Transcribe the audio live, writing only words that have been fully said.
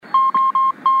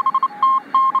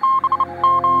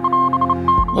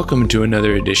Welcome to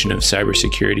another edition of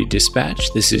Cybersecurity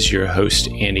Dispatch. This is your host,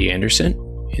 Andy Anderson.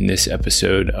 In this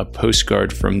episode, A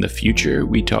Postcard from the Future,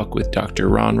 we talk with Dr.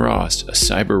 Ron Ross, a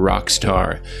cyber rock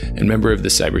star and member of the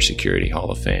Cybersecurity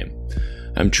Hall of Fame.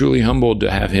 I'm truly humbled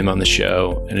to have him on the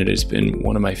show, and it has been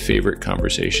one of my favorite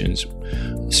conversations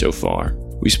so far.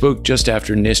 We spoke just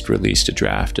after NIST released a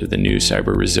draft of the new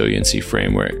Cyber Resiliency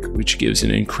Framework, which gives an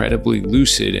incredibly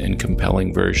lucid and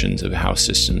compelling versions of how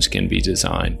systems can be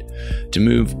designed to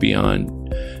move beyond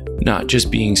not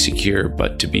just being secure,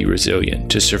 but to be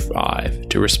resilient, to survive,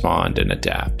 to respond and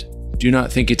adapt. Do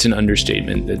not think it's an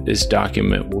understatement that this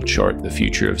document will chart the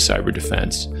future of cyber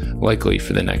defense, likely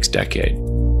for the next decade.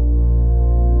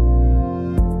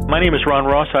 My name is Ron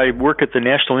Ross. I work at the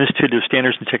National Institute of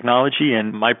Standards and Technology,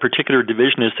 and my particular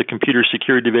division is the Computer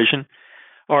Security Division.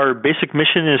 Our basic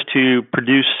mission is to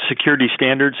produce security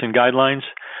standards and guidelines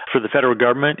for the federal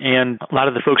government, and a lot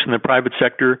of the folks in the private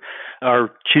sector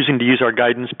are choosing to use our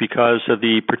guidance because of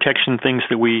the protection things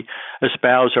that we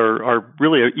espouse are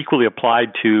really equally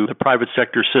applied to the private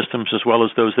sector systems as well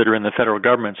as those that are in the federal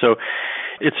government. So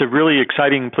it's a really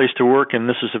exciting place to work, and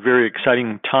this is a very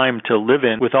exciting time to live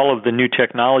in with all of the new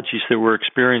technologies that we're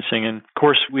experiencing. And of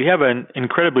course, we have an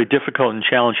incredibly difficult and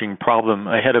challenging problem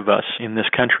ahead of us in this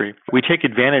country. We take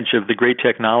advantage of the great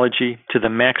technology to the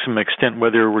maximum extent,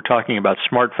 whether we're talking about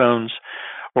smartphones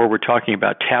or we're talking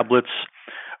about tablets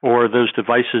or those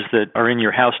devices that are in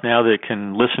your house now that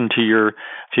can listen to your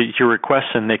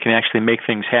requests and they can actually make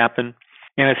things happen.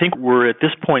 And I think we're at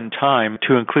this point in time,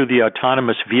 to include the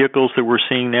autonomous vehicles that we're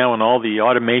seeing now and all the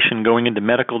automation going into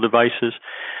medical devices,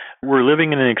 we're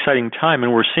living in an exciting time,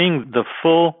 and we're seeing the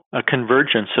full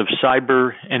convergence of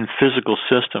cyber and physical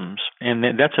systems. And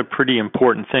that's a pretty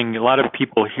important thing. A lot of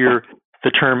people hear the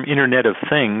term Internet of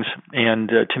Things, and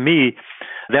to me,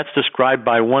 that's described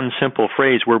by one simple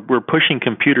phrase. We're pushing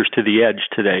computers to the edge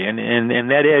today, and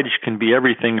that edge can be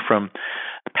everything from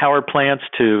power plants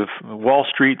to Wall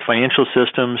Street financial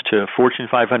systems to Fortune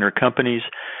 500 companies,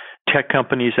 tech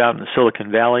companies out in the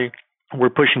Silicon Valley. We're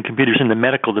pushing computers into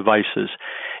medical devices,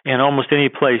 and almost any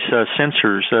place,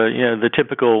 sensors. The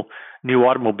typical new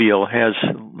automobile has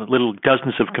little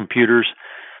dozens of computers,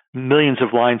 millions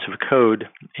of lines of code,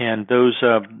 and those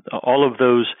all of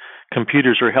those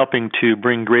computers are helping to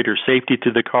bring greater safety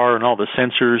to the car and all the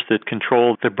sensors that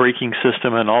control the braking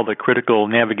system and all the critical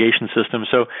navigation systems.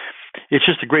 So it's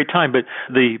just a great time. But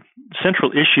the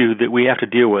central issue that we have to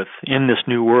deal with in this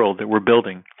new world that we're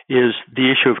building is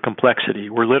the issue of complexity.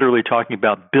 We're literally talking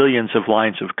about billions of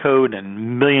lines of code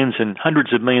and millions and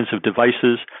hundreds of millions of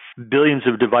devices, billions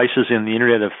of devices in the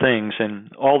Internet of Things, and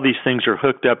all these things are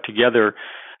hooked up together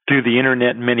through the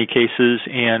Internet in many cases,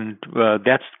 and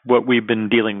that's what we've been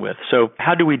dealing with. So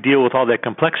how do we deal with all that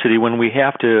complexity when we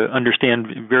have to understand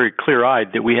very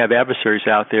clear-eyed that we have adversaries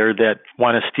out there that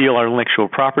want to steal our intellectual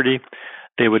property,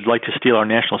 they would like to steal our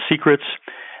national secrets,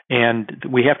 and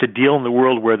we have to deal in the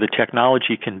world where the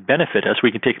technology can benefit us.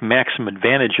 We can take maximum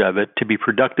advantage of it to be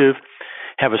productive,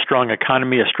 have a strong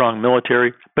economy, a strong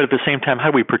military, but at the same time,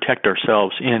 how do we protect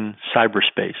ourselves in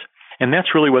cyberspace? And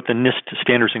that's really what the NIST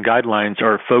standards and guidelines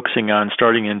are focusing on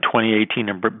starting in 2018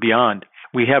 and beyond.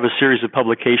 We have a series of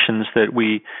publications that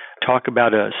we talk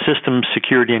about systems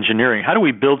security engineering. How do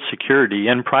we build security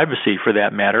and privacy, for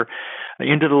that matter,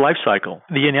 into the life cycle?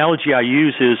 The analogy I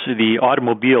use is the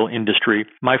automobile industry.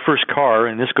 My first car,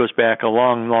 and this goes back a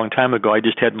long, long time ago, I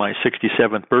just had my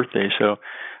 67th birthday, so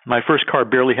my first car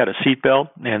barely had a seatbelt,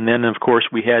 and then, of course,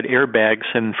 we had airbags,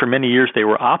 and for many years they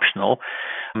were optional.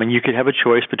 I mean, you could have a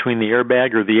choice between the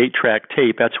airbag or the 8-track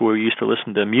tape. That's where we used to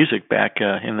listen to music back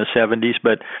in the 70s.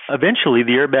 But eventually,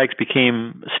 the airbags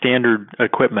became standard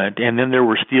equipment, and then there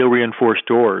were steel-reinforced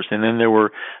doors, and then there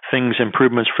were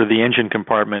improvements for the engine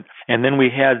compartment. And then we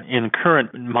had, in current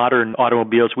modern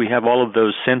automobiles, we have all of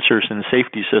those sensors and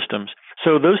safety systems.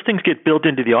 So those things get built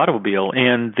into the automobile,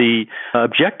 and the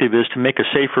objective is to make a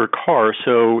safer car.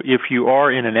 So if you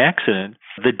are in an accident,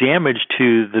 the damage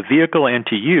to the vehicle and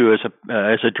to you as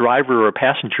a driver or a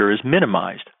passenger is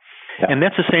minimized. Yeah. And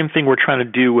that's the same thing we're trying to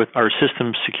do with our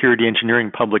systems security engineering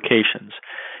publications,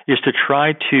 is to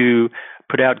try to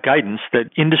put out guidance that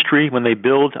industry, when they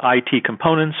build IT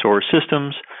components or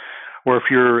systems, or if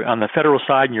you're on the federal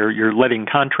side and you're letting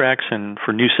contracts and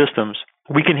for new systems,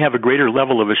 we can have a greater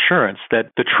level of assurance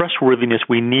that the trustworthiness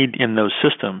we need in those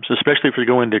systems, especially if we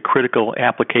go into critical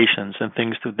applications and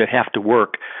things that have to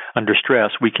work under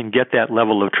stress, we can get that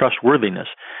level of trustworthiness.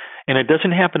 And it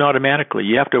doesn't happen automatically.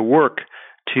 You have to work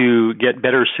to get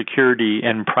better security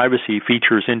and privacy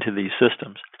features into these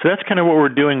systems. So that's kind of what we're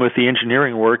doing with the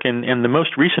engineering work. And the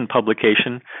most recent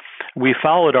publication, we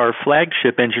followed our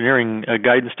flagship engineering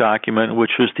guidance document,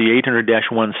 which was the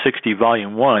 800-160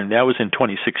 Volume 1. That was in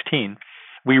 2016.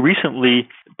 We recently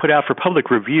put out for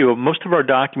public review, most of our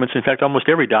documents, in fact, almost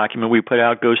every document we put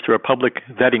out goes through a public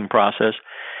vetting process.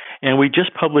 And we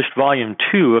just published Volume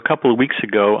 2 a couple of weeks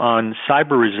ago on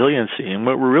cyber resiliency. And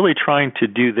what we're really trying to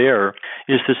do there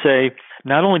is to say,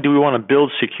 not only do we want to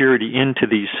build security into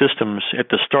these systems at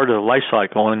the start of the life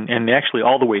cycle and actually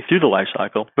all the way through the life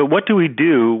cycle, but what do we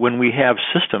do when we have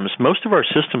systems? Most of our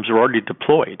systems are already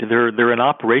deployed. They're in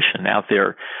operation out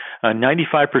there.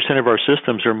 95% of our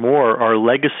systems or more are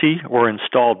legacy or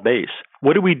installed base.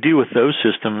 What do we do with those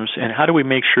systems, and how do we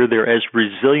make sure they're as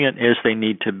resilient as they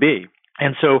need to be?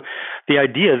 And so the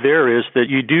idea there is that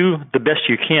you do the best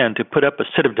you can to put up a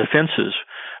set of defenses,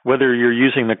 whether you're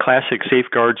using the classic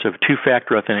safeguards of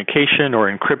two-factor authentication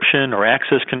or encryption or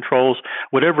access controls,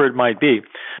 whatever it might be.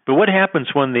 But what happens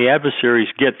when the adversaries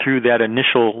get through that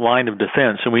initial line of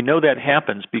defense? And we know that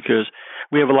happens because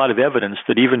we have a lot of evidence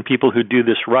that even people who do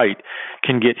this right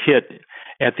can get hit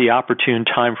at the opportune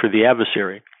time for the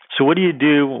adversary. So what do you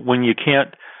do when you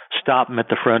can't stop them at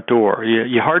the front door?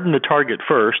 You harden the target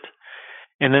first.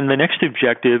 And then the next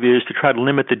objective is to try to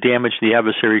limit the damage the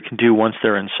adversary can do once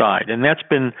they're inside. And that's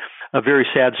been a very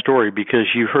sad story because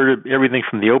you've heard everything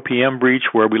from the OPM breach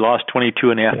where we lost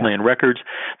 22.5 million records.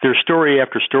 There's story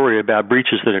after story about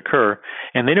breaches that occur,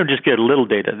 and they don't just get a little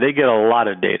data, they get a lot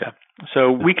of data.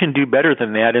 So we can do better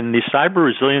than that. And the cyber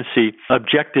resiliency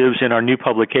objectives in our new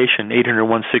publication,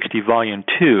 800-160 Volume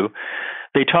 2,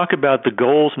 they talk about the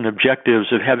goals and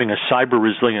objectives of having a cyber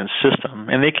resilient system,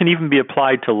 and they can even be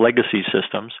applied to legacy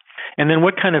systems. And then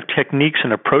what kind of techniques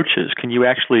and approaches can you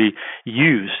actually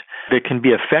use that can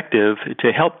be effective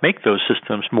to help make those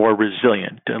systems more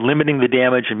resilient, limiting the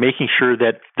damage and making sure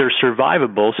that they're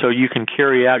survivable so you can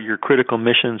carry out your critical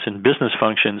missions and business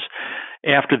functions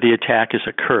after the attack has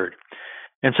occurred.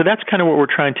 And so that's kind of what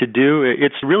we're trying to do.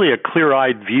 It's really a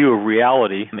clear-eyed view of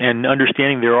reality and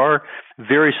understanding there are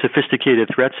very sophisticated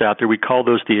threats out there. We call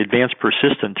those the advanced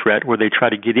persistent threat, where they try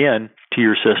to get in to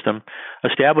your system,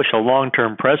 establish a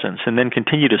long-term presence, and then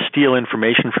continue to steal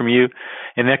information from you.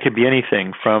 And that could be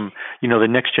anything from, the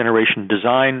next generation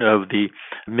design of the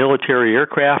military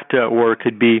aircraft, or it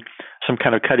could be some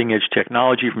kind of cutting-edge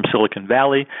technology from Silicon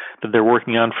Valley that they're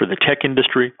working on for the tech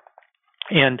industry.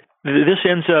 And this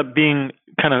ends up being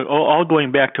kind of all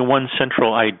going back to one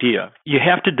central idea. You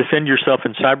have to defend yourself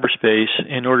in cyberspace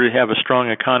in order to have a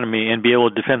strong economy and be able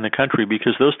to defend the country,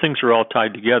 because those things are all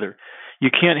tied together. You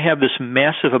can't have this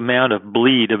massive amount of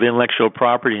bleed of intellectual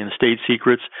property and state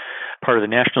secrets, part of the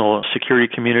national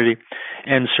security community,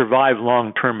 and survive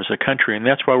long-term as a country. And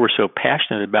that's why we're so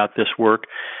passionate about this work.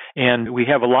 And we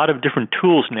have a lot of different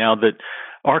tools now that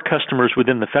our customers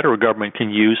within the federal government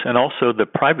can use, and also the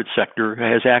private sector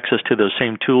has access to those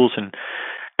same tools and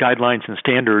guidelines and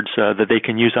standards that they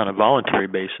can use on a voluntary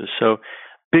basis. So,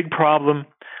 big problem.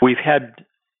 We've had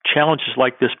challenges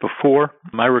like this before.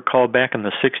 I recall back in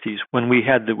the 60s when we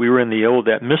were in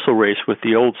that missile race with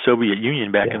the old Soviet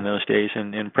Union back in those days,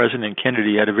 and President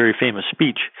Kennedy had a very famous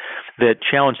speech that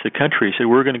challenged the country. He said,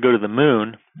 we're going to go to the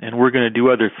moon and we're going to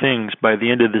do other things by the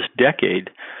end of this decade,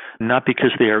 not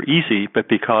because they are easy, but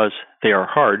because they are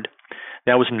hard.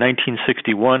 That was in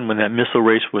 1961 when that missile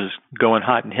race was going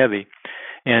hot and heavy.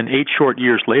 And 8 short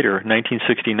years later,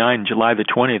 1969, July the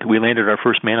 20th, we landed our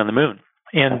first man on the moon.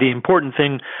 And the important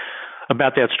thing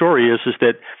about that story is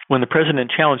that when the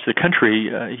president challenged the country,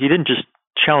 he didn't just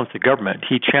challenge the government.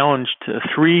 He challenged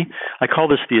three, I call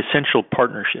this the essential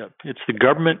partnership. It's the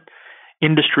government,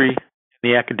 industry,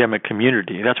 the academic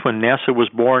community. That's when NASA was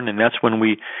born, and that's when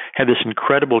we had this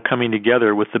incredible coming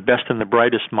together with the best and the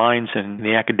brightest minds in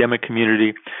the academic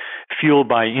community, fueled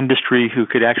by industry who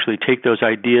could actually take those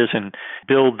ideas and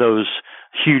build those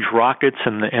huge rockets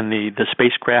and the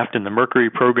spacecraft and the Mercury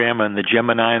program and the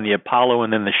Gemini and the Apollo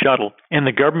and then the shuttle. And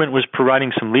the government was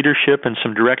providing some leadership and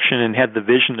some direction and had the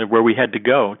vision of where we had to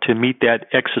go to meet that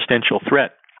existential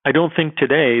threat. I don't think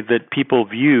today that people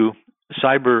view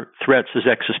cyber threats as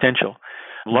existential,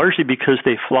 largely because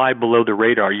they fly below the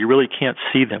radar. You really can't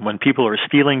see them. When people are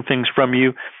stealing things from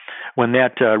you, when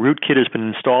that rootkit has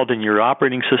been installed in your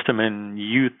operating system and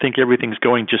you think everything's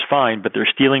going just fine, but they're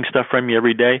stealing stuff from you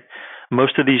every day,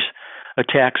 most of these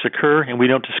attacks occur and we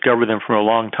don't discover them for a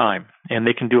long time. And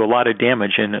they can do a lot of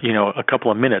damage in, a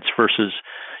couple of minutes versus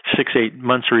 6-8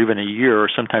 months or even a year or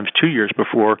sometimes 2 years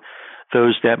before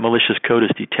that malicious code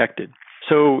is detected.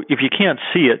 So if you can't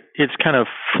see it, it's kind of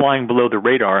flying below the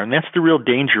radar. And that's the real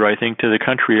danger, I think, to the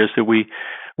country, is that we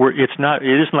where it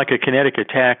isn't like a kinetic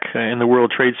attack in the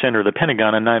World Trade Center or the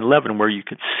Pentagon on 9/11 where you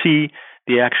could see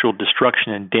the actual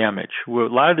destruction and damage. Well, a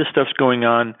lot of this stuff's going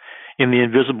on in the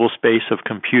invisible space of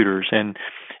computers, and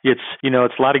it's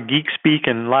a lot of geek speak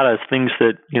and a lot of things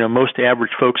that most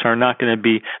average folks are not going to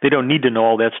be. They don't need to know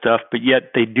all that stuff, but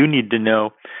yet they do need to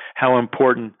know how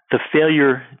important the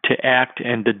failure to act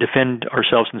and to defend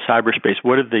ourselves in cyberspace.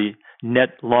 What are the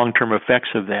net long-term effects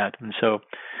of that? And so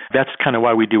that's kind of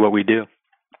why we do what we do.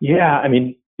 Yeah, I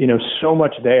mean, so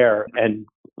much there, and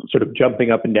sort of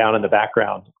jumping up and down in the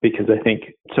background, because I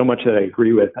think so much that I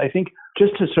agree with. I think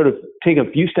just to sort of take a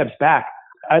few steps back,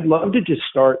 I'd love to just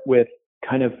start with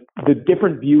kind of the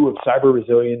different view of cyber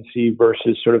resiliency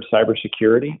versus sort of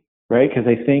cybersecurity, right? Because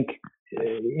I think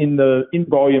in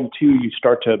volume 2, you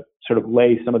start to sort of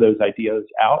lay some of those ideas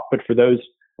out. But for those,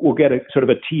 we'll get a sort of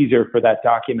a teaser for that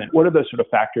document. What are those sort of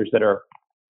factors that are,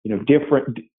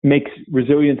 different, makes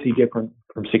resiliency different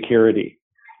from security?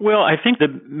 Well, I think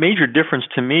the major difference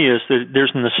to me is that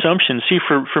there's an assumption. See,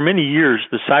 for many years,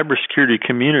 the cybersecurity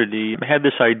community had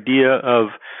this idea of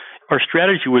our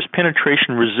strategy was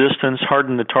penetration resistance,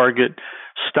 harden the target,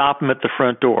 stop them at the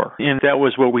front door. And that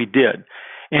was what we did.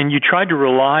 And you tried to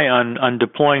rely on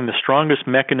deploying the strongest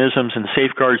mechanisms and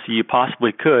safeguards that you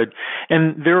possibly could.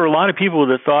 And there were a lot of people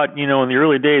that thought, in the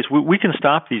early days, we can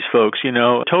stop these folks,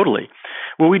 totally.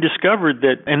 Well, we discovered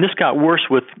that, and this got worse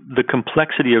with the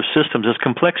complexity of systems. As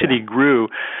complexity grew,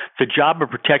 the job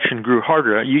of protection grew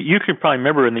harder. You can probably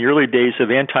remember in the early days of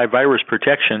antivirus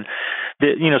protection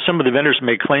that, some of the vendors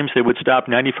made claims they would stop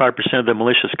 95% of the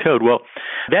malicious code. Well,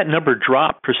 that number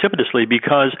dropped precipitously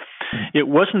because it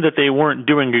wasn't that they weren't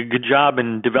doing a good job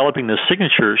in developing the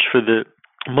signatures for the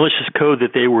malicious code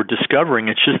that they were discovering.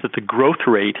 It's just that the growth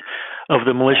rate of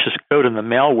the malicious code and the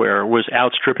malware was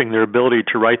outstripping their ability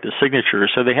to write the signature.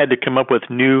 So they had to come up with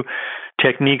new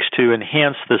techniques to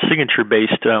enhance the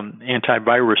signature-based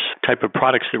antivirus type of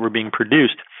products that were being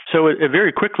produced. So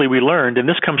very quickly we learned, and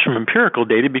this comes from empirical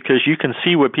data because you can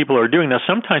see what people are doing. Now,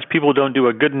 sometimes people don't do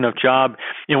a good enough job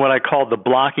in what I call the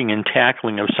blocking and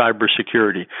tackling of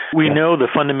cybersecurity. We know the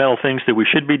fundamental things that we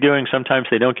should be doing. Sometimes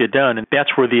they don't get done, and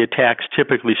that's where the attacks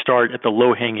typically start, at the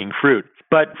low-hanging fruit.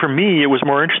 But for me, it was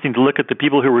more interesting to look at the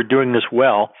people who were doing this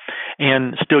well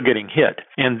and still getting hit.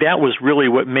 And that was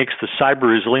really what makes the cyber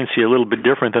resiliency a little bit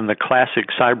different than the classic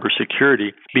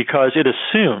cybersecurity, because it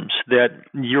assumes that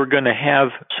you're going to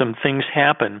have some things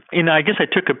happen. And I guess I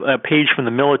took a page from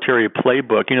the military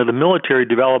playbook. The military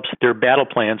develops their battle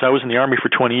plans. I was in the Army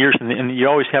for 20 years, and you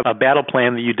always have a battle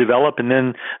plan that you develop, and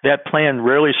then that plan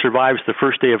rarely survives the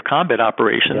first day of combat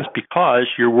operations because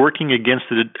you're working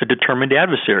against a determined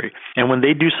adversary. And when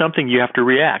they do something, you have to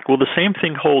react. Well, the same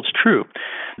thing holds true.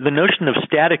 The notion of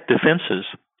static defenses,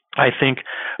 I think,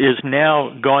 is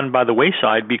now gone by the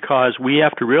wayside because we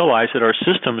have to realize that our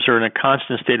systems are in a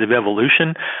constant state of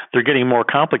evolution. They're getting more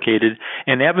complicated,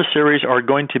 and adversaries are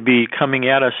going to be coming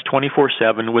at us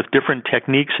 24/7 with different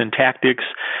techniques and tactics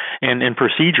and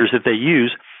procedures that they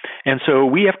use. And so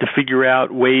we have to figure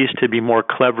out ways to be more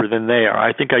clever than they are.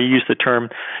 I think I use the term,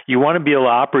 you want to be able to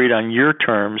operate on your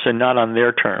terms and not on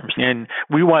their terms. And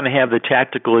we want to have the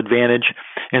tactical advantage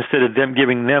instead of them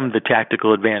giving them the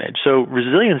tactical advantage. So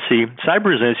resiliency,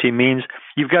 cyber resiliency, means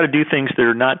you've got to do things that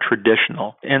are not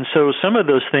traditional. And so some of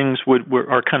those things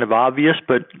are kind of obvious,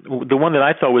 but the one that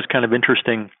I thought was kind of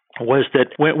interesting was that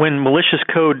when malicious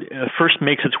code first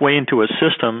makes its way into a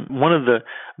system, one of the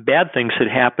bad things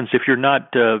that happens if you're not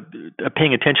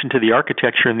paying attention to the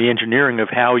architecture and the engineering of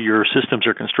how your systems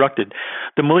are constructed,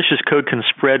 the malicious code can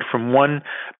spread from one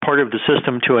part of the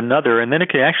system to another, and then it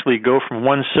can actually go from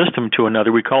one system to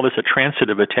another. We call this a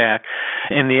transitive attack,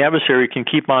 and the adversary can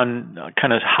keep on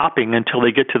kind of hopping until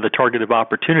they get to the target of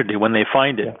opportunity when they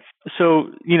find it.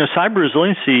 So, cyber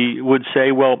resiliency would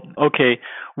say, well, okay,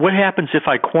 what happens if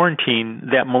I quarantine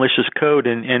that malicious code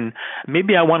and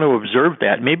maybe I want to observe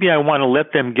that. Maybe I want to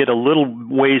let them get a little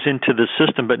ways into the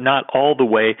system, but not all the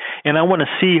way. And I want to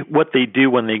see what they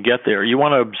do when they get there. You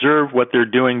want to observe what they're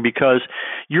doing because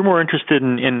you're more interested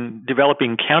in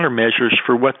developing countermeasures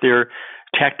for what their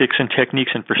tactics and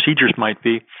techniques and procedures might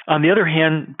be. On the other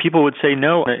hand, people would say,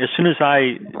 no, as soon as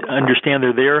I understand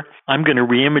they're there, I'm going to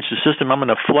reimage the system. I'm going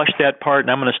to flush that part,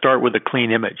 and I'm going to start with a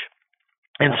clean image.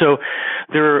 And so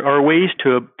there are ways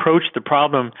to approach the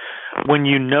problem when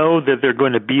you know that they're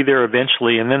going to be there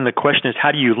eventually. And then the question is,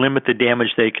 how do you limit the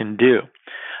damage they can do?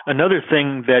 Another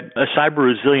thing that a cyber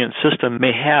resilient system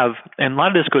may have, and a lot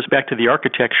of this goes back to the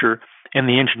architecture and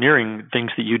the engineering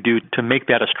things that you do to make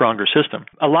that a stronger system.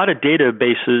 A lot of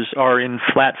databases are in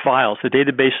flat files. The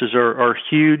databases are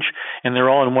huge, and they're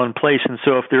all in one place. And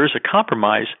so if there is a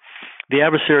compromise, the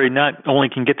adversary not only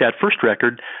can get that first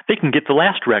record, they can get the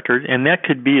last record, and that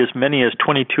could be as many as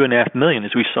 22.5 million,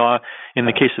 as we saw in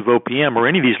the case of OPM or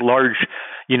any of these large,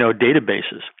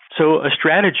 databases. So a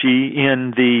strategy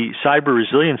in the cyber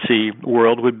resiliency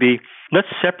world would be, let's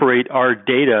separate our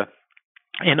data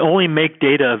and only make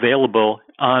data available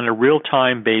on a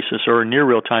real-time basis or a near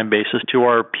real-time basis to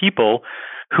our people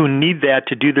who need that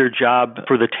to do their job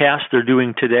for the tasks they're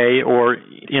doing today or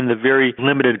in the very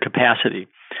limited capacity.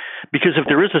 Because if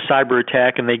there is a cyber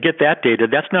attack and they get that data,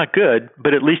 that's not good,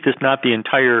 but at least it's not the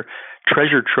entire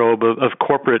treasure trove of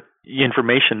corporate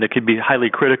information that could be highly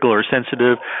critical or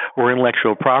sensitive or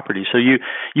intellectual property. So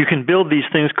you can build these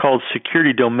things called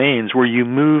security domains where you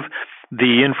move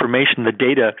the information, the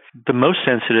data, the most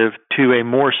sensitive to a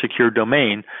more secure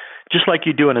domain, just like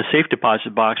you do in a safe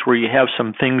deposit box where you have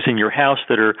some things in your house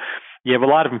you have a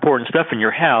lot of important stuff in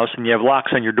your house and you have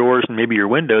locks on your doors and maybe your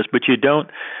windows, but you don't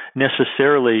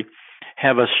necessarily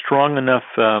have a strong enough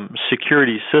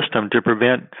security system to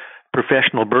prevent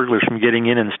professional burglars from getting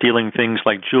in and stealing things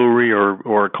like jewelry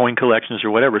or coin collections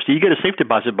or whatever. So you get a safe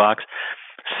deposit box,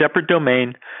 separate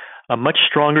domain, a much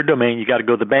stronger domain. You got to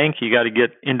go to the bank, you got to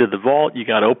get into the vault, you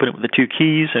got to open it with the 2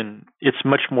 keys, and it's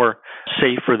much more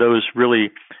safe for those really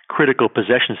critical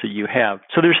possessions that you have.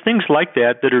 So there's things like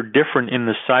that are different in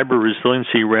the cyber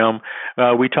resiliency realm.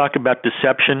 We talk about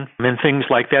deception and things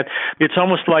like that. It's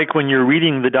almost like when you're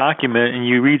reading the document and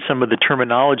you read some of the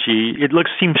terminology, it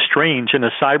seems strange in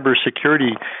a cyber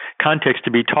security context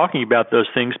to be talking about those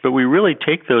things, but we really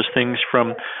take those things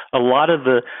from a lot of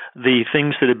the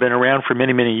things that have been around for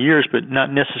many, many years, but not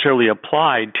necessarily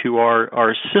applied to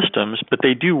our systems, but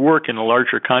they do work in a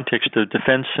larger context of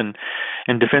defense and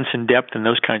defense in depth and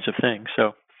those kinds of things.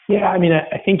 So yeah, I mean,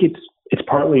 I think it's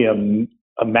partly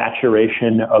a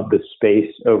maturation of the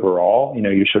space overall.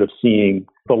 You're sort of seeing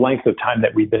the length of time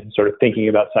that we've been sort of thinking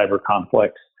about cyber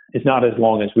conflicts is not as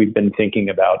long as we've been thinking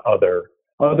about other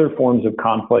forms of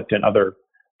conflict and other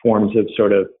forms of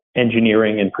sort of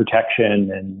engineering and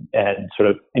protection and sort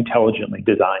of intelligently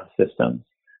designed systems.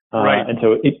 Right. And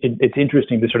so it's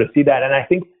interesting to sort of see that. And I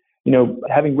think,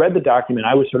 having read the document,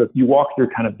 you walk through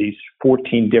kind of these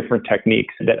 14 different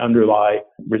techniques that underlie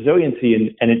resiliency.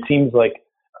 And it seems like,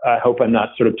 I hope I'm not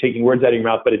sort of taking words out of your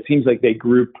mouth, but it seems like they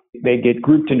get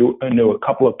grouped into a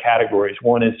couple of categories.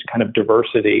 One is kind of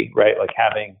diversity, right? Like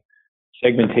having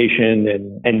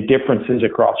segmentation and differences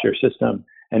across your system.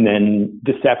 And then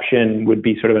deception would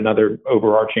be sort of another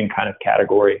overarching kind of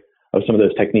category of some of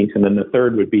those techniques. And then the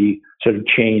third would be sort of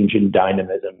change and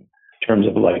dynamism in terms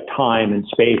of like time and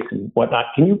space and whatnot.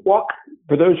 Can you walk,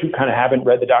 for those who kind of haven't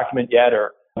read the document yet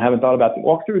or haven't thought about it,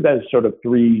 walk through those sort of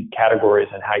 3 categories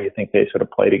and how you think they sort of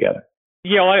play together?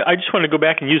 Yeah, well, I just want to go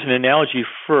back and use an analogy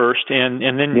first, and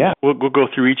then we'll go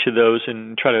through each of those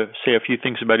and try to say a few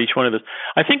things about each one of those.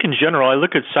 I think in general, I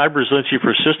look at cyber resiliency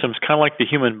for systems kind of like the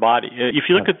human body. If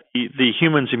you look at the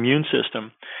human's immune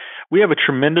system, we have a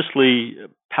tremendously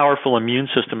powerful immune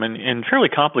system and fairly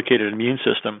complicated immune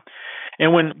system.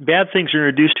 And when bad things are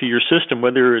introduced to your system,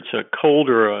 whether it's a cold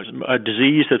or a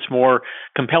disease that's more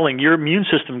compelling, your immune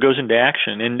system goes into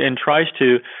action and tries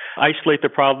to isolate the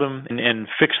problem and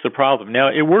fix the problem. Now,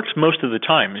 it works most of the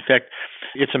time. In fact,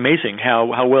 it's amazing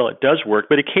how well it does work.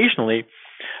 But occasionally,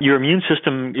 your immune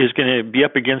system is going to be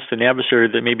up against an adversary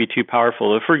that may be too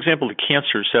powerful. For example, the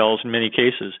cancer cells in many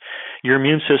cases. Your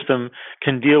immune system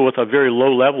can deal with a very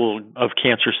low level of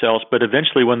cancer cells, but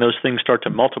eventually when those things start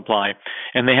to multiply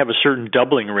and they have a certain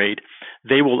doubling rate,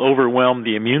 they will overwhelm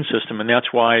the immune system. And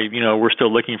that's why, we're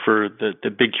still looking for the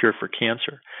big cure for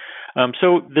cancer.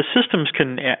 So the systems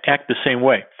can act the same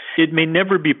way. It may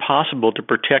never be possible to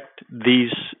protect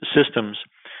these systems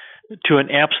to an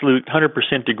absolute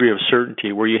 100% degree of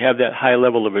certainty where you have that high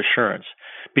level of assurance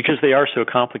because they are so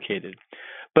complicated.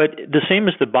 But the same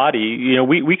as the body,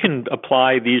 we can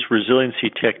apply these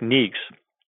resiliency techniques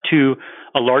to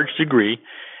a large degree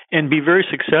and be very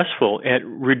successful at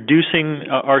reducing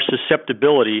our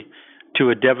susceptibility to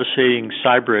a devastating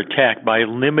cyber attack by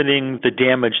limiting the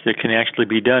damage that can actually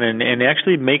be done and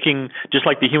actually making, just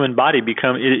like the human body,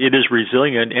 it is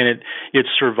resilient and it's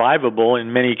survivable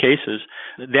in many cases.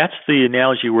 That's the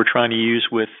analogy we're trying to use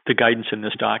with the guidance in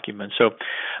this document. So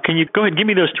can you go ahead and give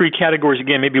me those 3 categories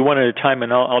again, maybe one at a time,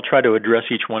 and I'll try to address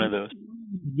each one of those.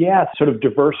 Yeah, sort of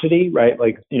diversity, right?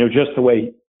 Like, just the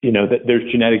way, that there's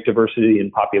genetic diversity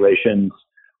in populations,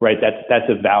 right? That's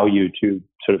a value to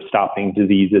sort of stopping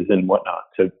diseases and whatnot.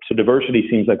 So diversity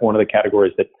seems like one of the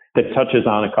categories that touches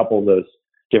on a couple of those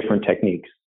different techniques.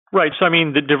 Right. So,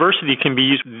 the diversity can be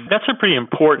used. That's a pretty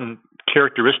important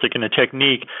characteristic in a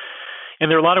technique. And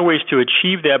there are a lot of ways to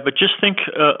achieve that, but just think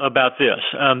about this.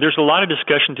 There's a lot of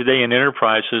discussion today in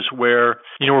enterprises where,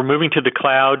 we're moving to the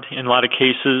cloud in a lot of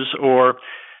cases, or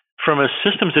from a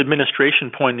systems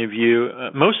administration point of view,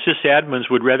 most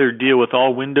sysadmins would rather deal with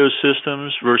all Windows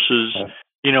systems versus,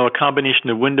 a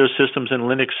combination of Windows systems and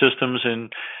Linux systems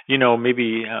and,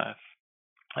 maybe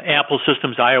Apple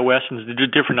systems, iOS, and the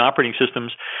different operating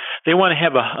systems. They want to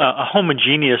have a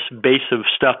homogeneous base of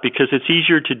stuff because it's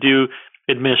easier to do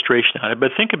administration on it.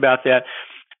 But think about that.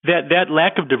 That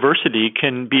lack of diversity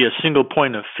can be a single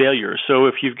point of failure. So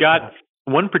if you've got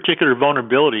one particular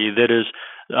vulnerability that is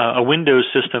a Windows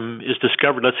system is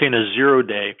discovered, let's say in a 0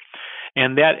 day,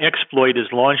 and that exploit is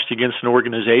launched against an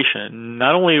organization,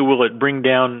 not only will it bring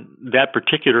down that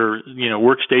particular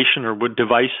workstation or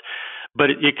device, but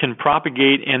it can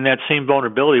propagate, and that same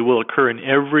vulnerability will occur in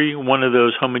every one of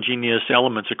those homogeneous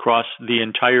elements across the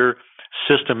entire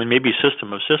system and maybe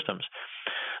system of systems.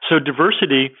 So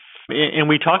diversity, and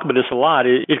we talk about this a lot,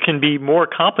 it can be more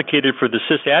complicated for the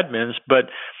sysadmins, but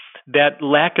that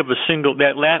lack of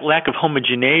lack of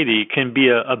homogeneity can be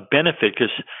a benefit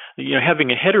because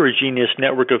having a heterogeneous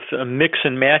network of a mix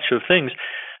and match of things,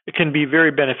 it can be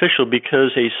very beneficial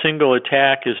because a single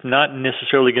attack is not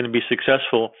necessarily going to be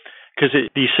successful because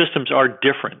these systems are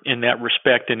different in that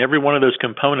respect, and every one of those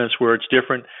components where it's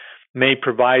different may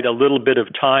provide a little bit of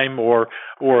time or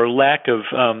lack of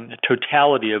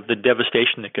totality of the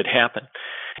devastation that could happen.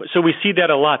 So we see that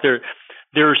a lot.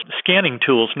 There's scanning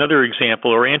tools, another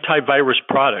example, or antivirus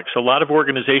products. A lot of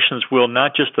organizations will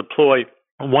not just deploy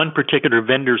one particular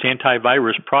vendor's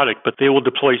antivirus product, but they will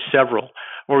deploy several,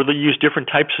 or they'll use different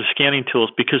types of scanning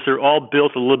tools because they're all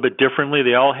built a little bit differently.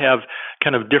 They all have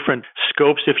kind of different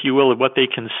scopes, if you will, of what they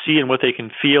can see and what they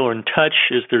can feel and touch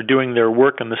as they're doing their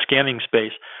work in the scanning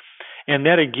space. And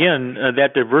that, again,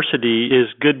 that diversity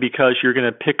is good because you're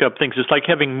going to pick up things. It's like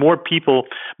having more people,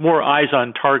 more eyes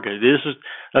on target. This is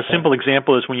a simple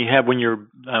example is when you're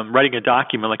writing a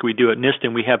document like we do at NIST,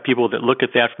 and we have people that look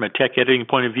at that from a tech editing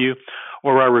point of view,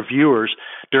 or our reviewers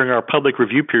during our public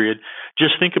review period.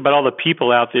 Just think about all the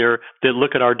people out there that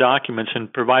look at our documents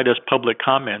and provide us public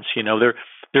comments.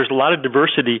 There's a lot of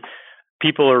diversity.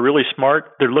 People are really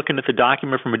smart. They're looking at the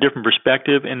document from a different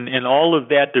perspective, and all of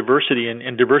that diversity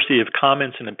and diversity of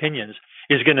comments and opinions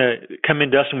is going to come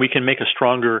into us, and we can make a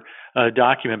stronger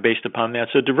document based upon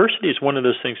that. So diversity is one of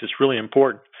those things that's really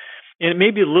important. And it may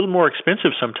be a little more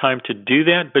expensive sometimes to do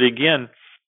that, but again,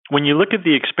 when you look at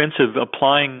the expense of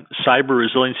applying cyber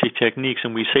resiliency techniques,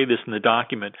 and we say this in the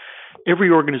document,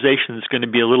 every organization is going to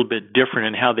be a little bit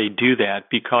different in how they do that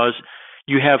because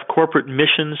you have corporate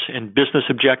missions and business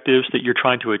objectives that you're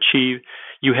trying to achieve.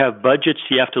 You have budgets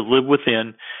you have to live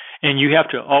within, and you have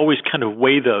to always kind of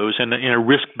weigh those in a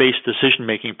risk-based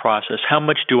decision-making process. How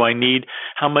much do I need?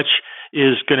 How much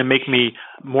is going to make me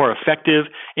more effective?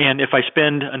 And if I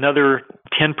spend another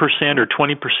 10% or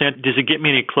 20%, does it get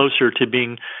me any closer to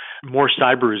being more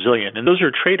cyber resilient? And those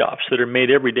are trade-offs that are made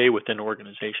every day within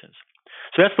organizations.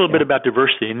 So that's a little bit about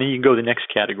diversity, and then you can go to the next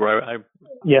category.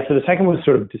 So the second was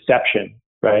sort of deception,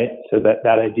 right? So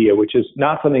that idea, which is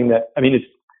not something that, it's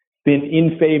been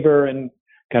in favor and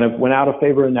kind of went out of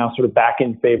favor and now sort of back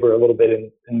in favor a little bit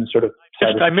in the sort of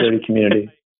cybersecurity community.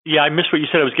 Yeah, I missed what you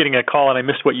said. I was getting a call and I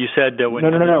missed what you said.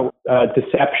 No.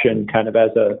 Deception kind of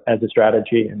as a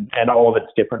strategy and all of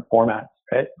its different formats,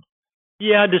 right?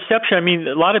 Yeah, deception.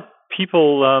 A lot of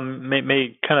people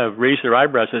may kind of raise their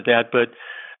eyebrows at that, but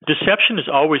deception has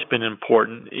always been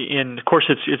important. And of course,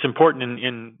 it's important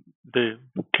in the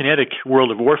kinetic world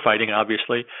of warfighting,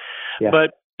 obviously. Yeah.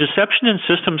 But deception in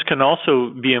systems can also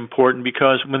be important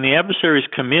because when the adversaries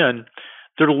come in,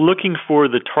 they're looking for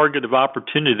the target of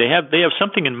opportunity. They have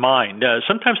something in mind.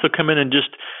 Sometimes they'll come in and just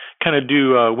kind of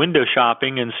do window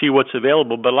shopping and see what's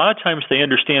available. But a lot of times they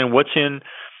understand what's in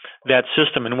that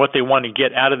system and what they want to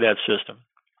get out of that system.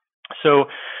 So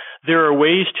there are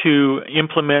ways to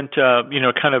implement,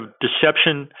 kind of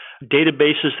deception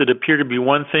databases that appear to be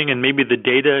one thing, and maybe the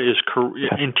data is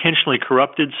intentionally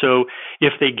corrupted. So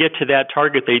if they get to that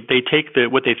target, they take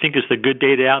what they think is the good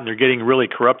data out, and they're getting really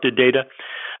corrupted data.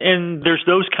 And there's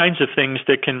those kinds of things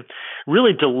that can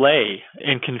really delay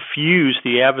and confuse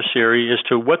the adversary as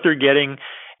to what they're getting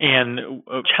and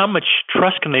how much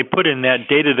trust can they put in that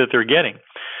data that they're getting.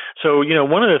 So,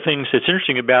 one of the things that's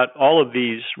interesting about all of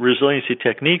these resiliency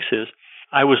techniques is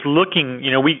I was looking,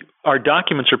 our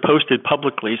documents are posted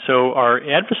publicly, so our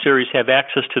adversaries have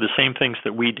access to the same things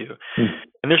that we do.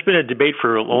 And there's been a debate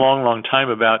for a long, long time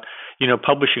about,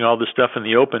 publishing all this stuff in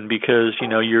the open because,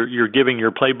 you're giving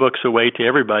your playbooks away to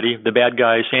everybody, the bad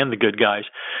guys and the good guys.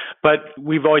 But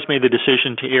we've always made the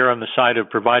decision to err on the side of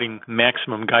providing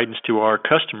maximum guidance to our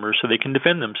customers so they can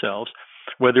defend themselves,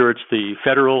 whether it's the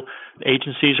federal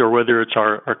agencies or whether it's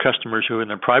our customers who are in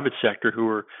the private sector who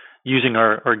are using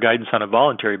our guidance on a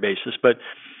voluntary basis. But,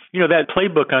 that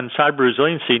playbook on cyber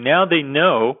resiliency, now they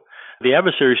know, the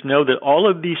adversaries know that all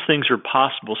of these things are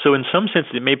possible. So in some sense,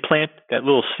 it may plant that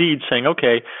little seed saying,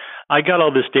 okay, I got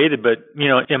all this data, but,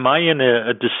 am I in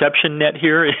a deception net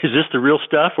here? Is this the real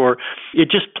stuff? Or it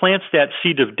just plants that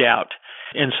seed of doubt.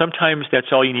 And sometimes that's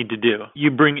all you need to do. You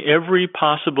bring every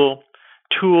possible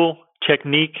tool,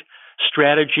 technique,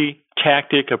 strategy,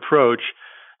 tactic, approach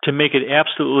to make it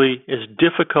absolutely as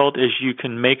difficult as you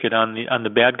can make it on the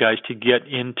bad guys to get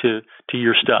into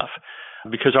your stuff.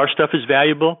 Because our stuff is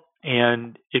valuable,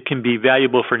 and it can be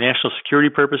valuable for national security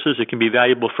purposes. It can be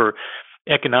valuable for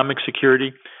economic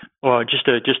security, or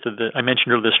I mentioned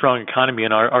earlier, the strong economy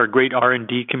and our great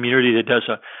R&D community that does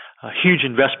a huge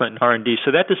investment in R&D.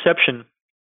 So that deception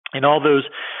and all the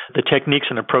techniques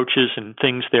and approaches and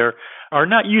things there are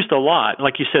not used a lot.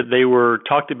 Like you said, they were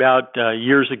talked about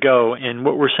years ago. And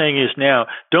what we're saying is now,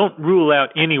 don't rule out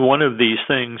any one of these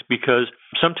things, because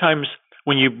sometimes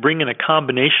when you bring in a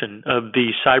combination of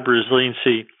the cyber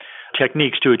resiliency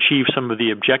techniques to achieve some of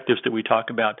the objectives that we talk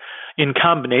about, in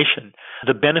combination,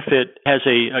 the benefit has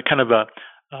a kind of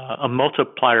a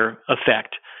multiplier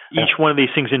effect. Each one of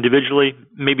these things individually,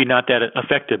 maybe not that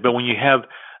effective, but when you have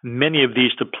many of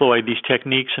these deployed, these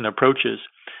techniques and approaches,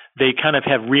 they kind of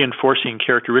have reinforcing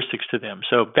characteristics to them.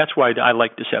 So that's why I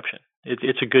like deception.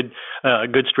 It's a good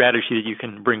strategy that you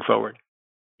can bring forward.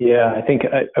 Yeah, I think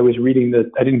I was reading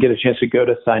I didn't get a chance to go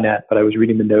to SINET, but I was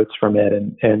reading the notes from it,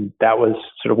 and that was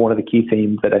sort of one of the key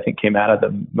themes that I think came out of the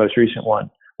most recent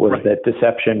one, was right. That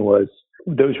deception was,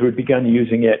 those who had begun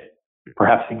using it,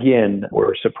 perhaps again,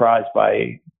 were surprised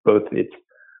by both its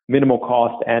minimal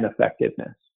cost and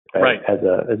effectiveness, right, as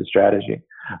a strategy.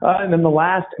 And then the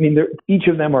last, each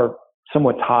of them are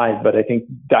somewhat tied, but I think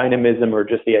dynamism, or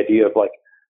just the idea of like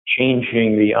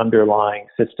changing the underlying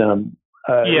system,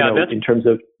 in terms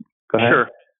of, go ahead. Sure.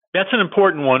 That's an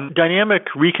important one. Dynamic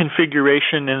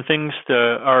reconfiguration and things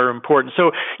are important.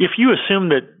 So if you assume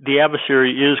that the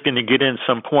adversary is going to get in at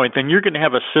some point, then you're going to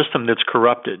have a system that's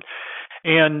corrupted.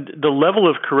 And the level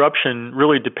of corruption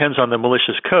really depends on the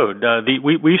malicious code.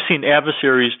 We've seen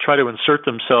adversaries try to insert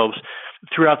themselves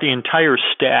throughout the entire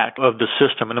stack of the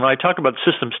system. And when I talk about the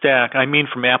system stack, I mean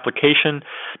from application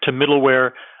to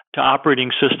middleware to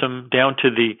operating system down to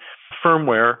the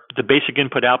firmware. The basic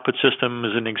input-output system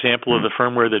is an example of the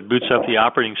firmware that boots up the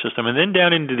operating system, and then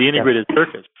down into the integrated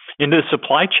circuits, into the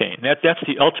supply chain. That's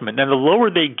the ultimate. Now, the lower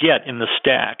they get in the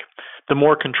stack, the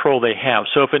more control they have.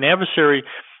 So if an adversary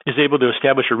is able to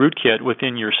establish a rootkit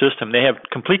within your system, they have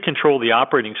complete control of the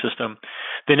operating system,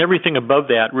 then everything above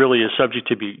that really is subject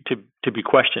to be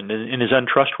questioned and is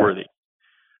untrustworthy.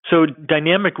 So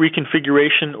dynamic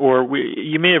reconfiguration,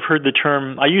 you may have heard the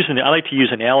term, I like to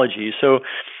use analogies. So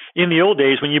in the old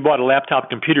days, when you bought a laptop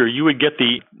computer, you would get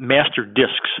the master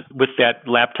disks with that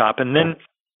laptop, and then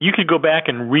you could go back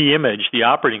and re-image the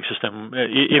operating system.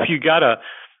 If you got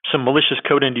some malicious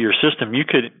code into your system, you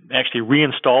could actually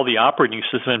reinstall the operating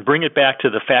system and bring it back to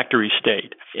the factory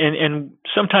state. And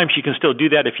sometimes you can still do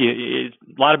that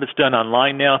a lot of it's done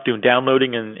online now through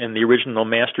downloading and the original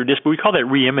master disk, but we call that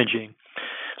re-imaging.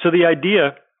 So the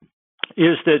idea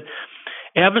is that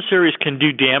adversaries can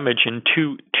do damage in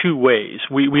two ways.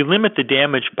 We limit the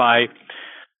damage by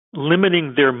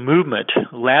limiting their movement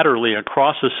laterally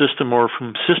across a system or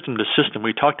from system to system.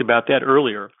 We talked about that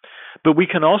earlier. But we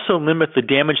can also limit the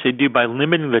damage they do by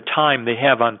limiting the time they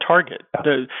have on target.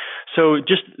 So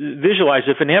just visualize,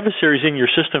 if an adversary is in your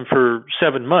system for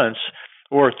 7 months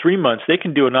or 3 months, they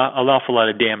can do an awful lot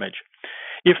of damage.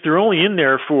 If they're only in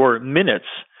there for minutes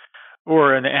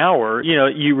or an hour,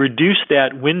 you reduce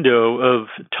that window of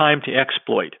time to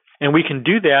exploit. And we can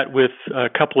do that with a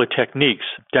couple of techniques.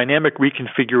 Dynamic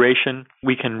reconfiguration.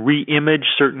 We can re-image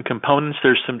certain components.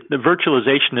 The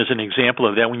virtualization is an example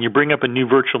of that. When you bring up a new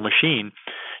virtual machine,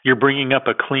 you're bringing up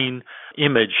a clean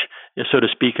image, so to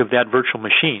speak, of that virtual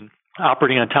machine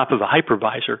operating on top of a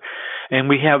hypervisor. And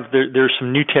there's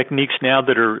some new techniques now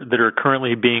that are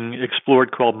currently being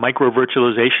explored called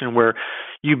micro-virtualization, where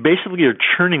you basically are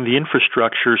churning the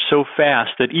infrastructure so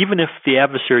fast that even if the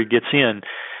adversary gets in,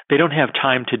 they don't have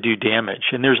time to do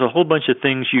damage. And there's a whole bunch of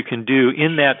things you can do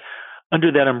in that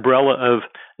under that umbrella of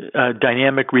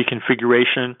dynamic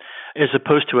reconfiguration as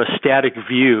opposed to a static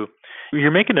view,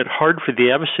 you're making it hard for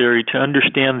the adversary to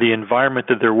understand the environment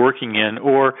that they're working in,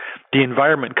 or the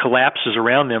environment collapses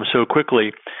around them so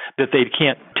quickly that they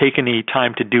can't take any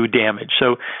time to do damage.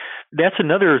 So that's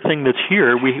another thing that's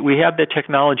here. We have that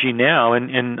technology now,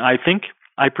 and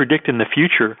I predict in the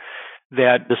future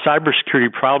that the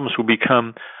cybersecurity problems will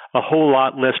become a whole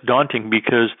lot less daunting,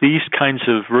 because these kinds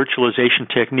of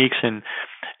virtualization techniques and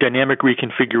dynamic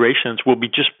reconfigurations will be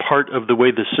just part of the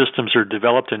way the systems are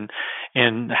developed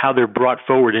and how they're brought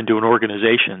forward into an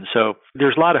organization. So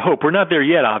there's a lot of hope. We're not there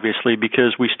yet, obviously,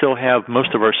 because we still have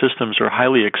most of our systems are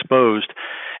highly exposed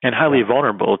and highly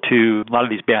vulnerable to a lot of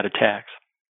these bad attacks.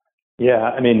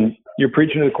 Yeah, I mean, you're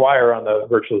preaching to the choir on the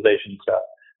virtualization stuff.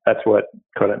 That's what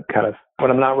kind of, when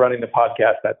I'm not running the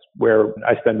podcast, that's where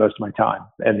I spend most of my time,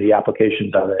 and the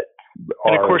applications of it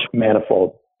are, and of course,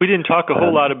 manifold. We didn't talk a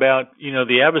whole lot about,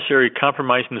 the adversary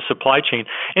compromising the supply chain.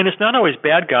 And it's not always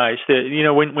bad guys that,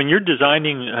 when you're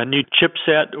designing a new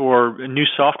chipset or a new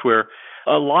software,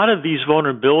 a lot of these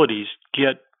vulnerabilities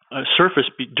get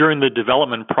surfaced during the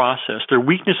development process. There are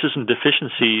weaknesses and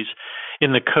deficiencies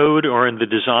in the code or in the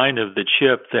design of the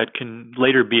chip that can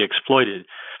later be exploited.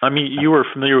 I mean, you were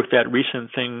familiar with that recent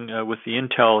thing with the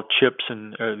Intel chips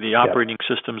and the operating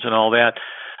systems and all that,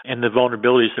 and the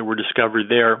vulnerabilities that were discovered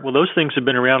there. Well, those things have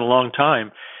been around a long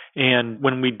time, and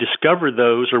when we discover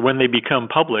those, or when they become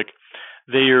public,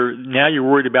 now you're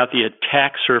worried about the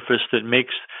attack surface that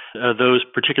makes those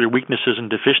particular weaknesses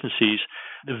and deficiencies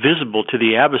visible to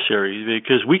the adversary,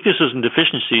 because weaknesses and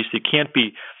deficiencies that can't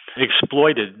be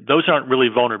exploited, those aren't really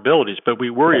vulnerabilities, but we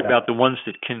worry about the ones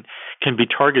that can be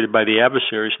targeted by the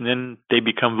adversaries, and then they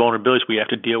become vulnerabilities we have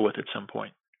to deal with at some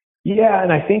point. Yeah,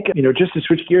 and I think, just to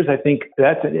switch gears, I think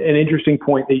that's an interesting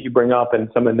point that you bring up, and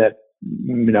something that,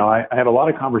 I have a lot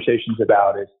of conversations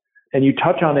about is, and you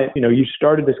touch on it, you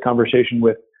started this conversation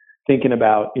with thinking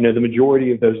about, the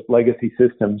majority of those legacy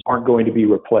systems aren't going to be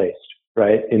replaced,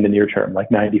 right, in the near term. Like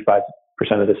 95%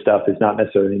 of the stuff is not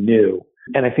necessarily new.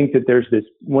 And I think that there's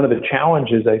one of the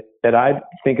challenges that I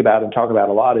think about and talk about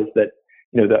a lot is that,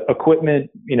 the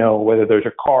equipment, whether those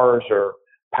are cars or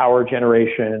power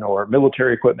generation or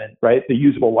military equipment, right? The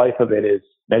usable life of it is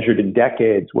measured in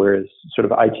decades, whereas sort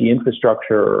of IT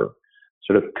infrastructure or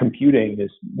sort of computing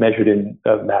is measured in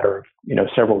a matter of,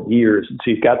 several years. And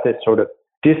so you've got this sort of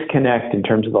disconnect in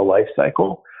terms of the life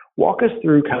cycle. Walk us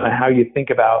through kind of how you think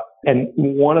about, and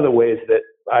one of the ways that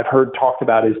I've heard talked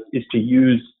about is to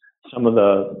use some of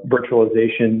the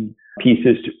virtualization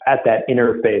pieces at that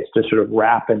interface to sort of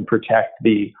wrap and protect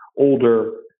the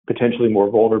older, potentially more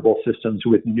vulnerable systems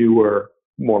with newer,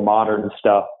 more modern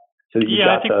stuff. So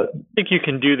that I think you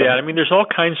can do that. I mean, there's all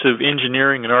kinds of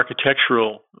engineering and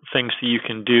architectural things that you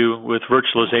can do with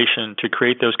virtualization to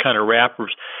create those kind of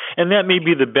wrappers. And that may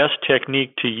be the best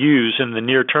technique to use in the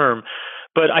near term.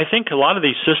 But I think a lot of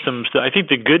these systems, I think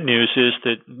the good news is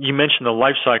that you mentioned the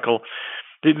life cycle.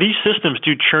 These systems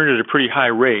do churn at a pretty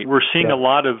high rate. We're seeing a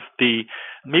lot of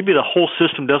maybe the whole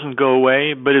system doesn't go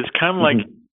away, but it's kind of like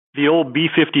the old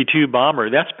B-52 bomber.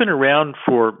 That's been around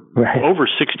for over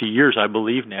 60 years, I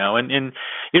believe now, and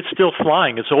it's still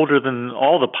flying. It's older than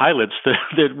all the pilots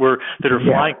that are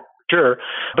flying, sure.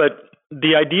 But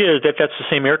the idea is that that's the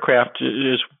same aircraft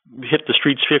as hit the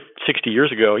streets 60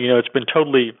 years ago. It's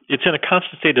in a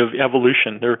constant state of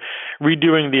evolution. They're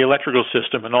redoing the electrical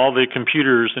system and all the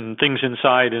computers and things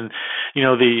inside, and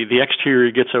the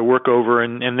exterior gets a workover,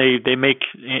 and they make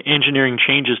engineering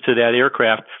changes to that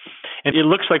aircraft. And it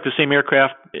looks like the same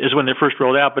aircraft as when they first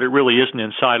rolled out, but it really isn't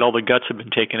inside. All the guts have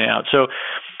been taken out. So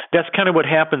that's kind of what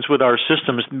happens with our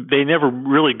systems. They never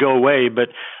really go away, but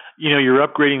you're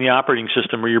upgrading the operating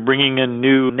system, or you're bringing in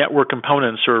new network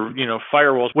components, or,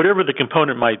 firewalls, whatever the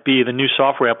component might be, the new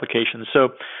software applications. So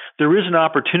there is an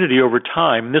opportunity over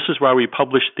time. This is why we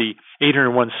published the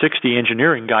 801.60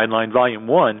 Engineering Guideline, Volume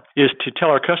 1, is to tell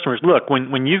our customers, look,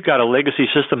 when you've got a legacy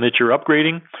system that you're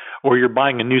upgrading, or you're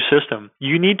buying a new system,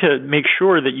 you need to make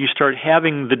sure that you start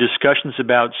having the discussions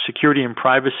about security and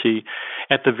privacy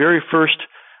at the very first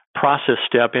process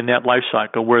step in that life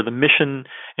cycle, where the mission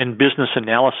and business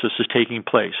analysis is taking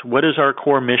place. What is our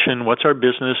core mission? What's our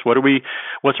business?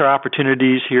 What's our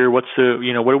opportunities here? What's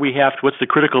the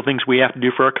critical things we have to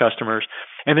do for our customers?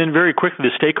 And then very quickly,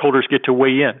 the stakeholders get to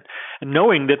weigh in, and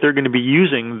knowing that they're going to be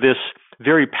using this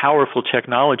very powerful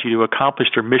technology to accomplish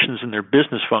their missions and their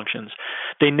business functions.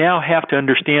 They now have to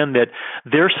understand that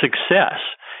their success,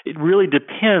 it really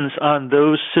depends on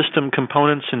those system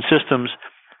components and systems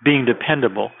being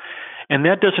dependable. And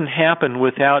that doesn't happen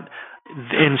without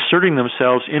inserting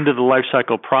themselves into the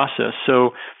lifecycle process.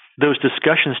 So those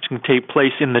discussions can take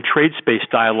place in the trade space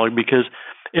dialogue, because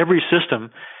every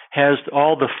system has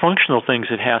all the functional things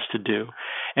it has to do.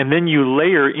 And then you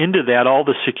layer into that all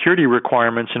the security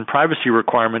requirements and privacy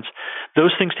requirements.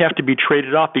 Those things have to be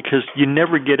traded off, because you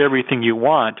never get everything you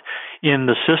want in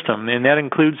the system. And that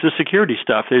includes the security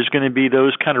stuff. There's going to be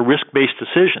those kind of risk-based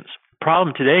decisions. The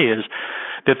problem today is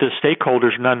that the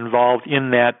stakeholders are not involved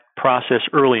in that process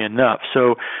early enough.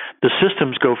 So the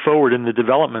systems go forward in the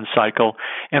development cycle,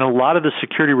 and a lot of the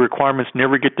security requirements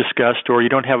never get discussed, or you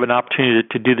don't have an opportunity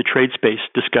to do the trade space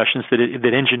discussions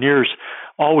that engineers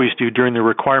always do during the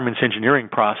requirements engineering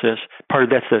process.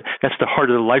 That's the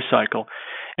heart of the life cycle.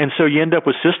 And so you end up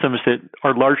with systems that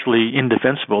are largely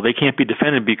indefensible. They can't be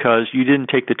defended because you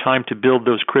didn't take the time to build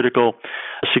those critical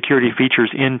security features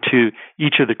into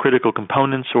each of the critical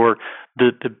components or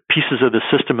the pieces of the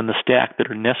system and the stack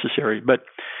that are necessary. But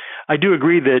I do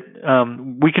agree that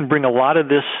we can bring a lot of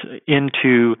this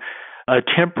into a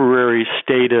temporary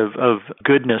state of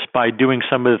goodness by doing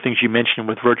some of the things you mentioned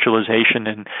with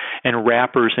virtualization and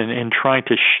wrappers and trying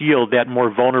to shield those more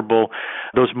vulnerable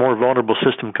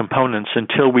system components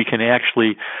until we can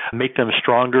actually make them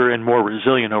stronger and more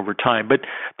resilient over time. But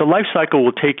the life cycle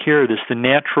will take care of this. The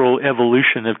natural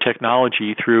evolution of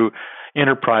technology through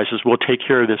enterprises will take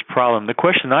care of this problem. The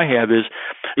question I have is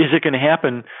it going to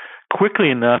happen quickly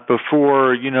enough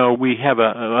before, we have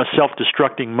a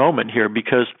self-destructing moment here?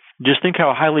 Because just think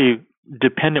how highly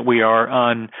dependent we are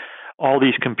on all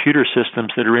these computer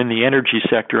systems that are in the energy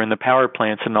sector and the power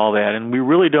plants and all that. And we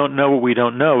really don't know what we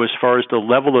don't know as far as the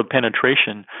level of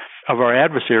penetration of our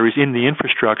adversaries in the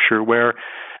infrastructure, where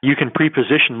you can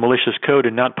pre-position malicious code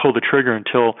and not pull the trigger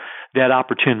until that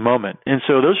opportune moment. And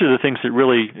so those are the things that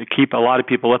really keep a lot of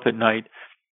people up at night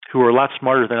who are a lot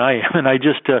smarter than I am. And I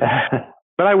just...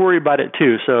 But I worry about it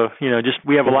too. So,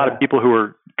 we have a lot of people who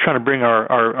are trying to bring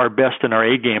our best and our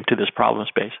A game to this problem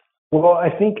space. Well, I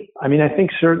think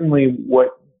certainly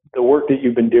what the work that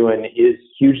you've been doing is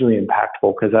hugely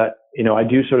impactful, because I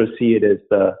do sort of see it as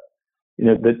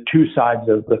the two sides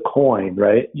of the coin,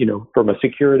 right? From a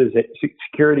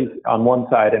security on one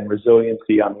side and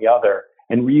resiliency on the other.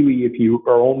 And really, if you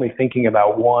are only thinking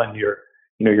about one,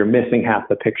 you're missing half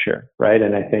the picture, right?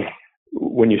 And I think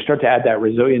when you start to add that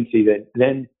resiliency,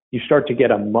 then you start to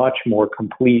get a much more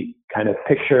complete kind of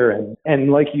picture.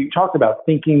 And like you talked about,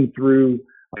 thinking through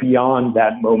beyond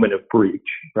that moment of breach,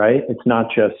 right? It's not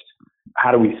just how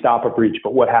do we stop a breach,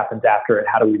 but what happens after it?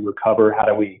 How do we recover? How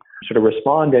do we sort of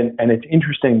respond? And it's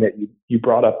interesting that you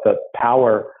brought up the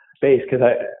power space, because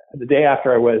the day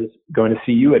after I was going to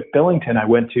see you at Billington, I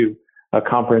went to a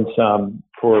conference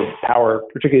for power,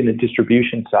 particularly in the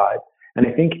distribution side. And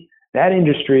I think that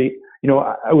industry,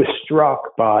 I was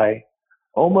struck by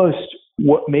almost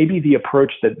what maybe the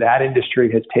approach that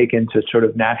industry has taken to sort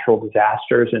of natural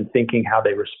disasters and thinking how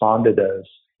they respond to those,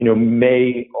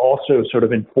 may also sort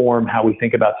of inform how we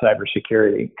think about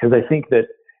cybersecurity. Because I think that,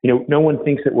 no one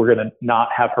thinks that we're going to not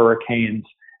have hurricanes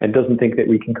and doesn't think that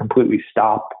we can completely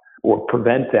stop or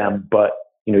prevent them. But,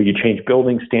 you change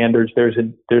building standards. There's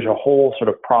a whole sort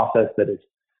of process that has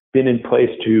been in place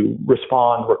to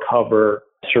respond, recover,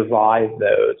 survive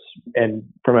those. And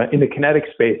in the kinetic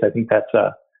space, I think that's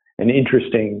an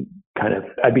interesting kind of,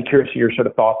 I'd be curious to your sort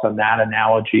of thoughts on that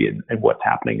analogy and what's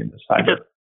happening in the cyber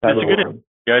world.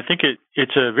 Yeah, I think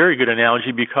it's a very good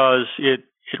analogy, because it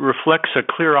reflects a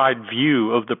clear-eyed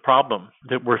view of the problem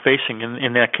that we're facing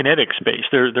in that kinetic space.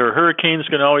 There are hurricanes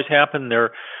going to always happen.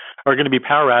 There are going to be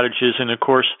power outages. And of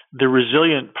course, the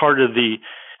resilient part of the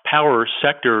power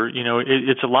sector,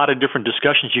 it's a lot of different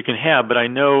discussions you can have, but I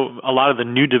know a lot of the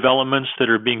new developments that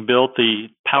are being built, the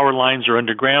power lines are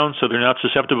underground, so they're not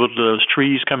susceptible to those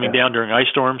trees coming down during ice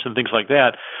storms and things like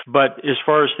that. But as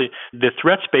far as the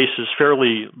threat space is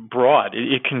fairly broad.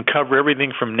 It can cover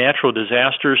everything from natural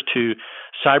disasters to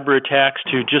cyber attacks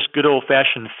to just good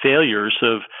old-fashioned failures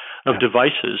of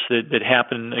devices that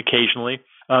happen occasionally.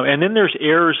 And then there's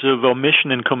errors of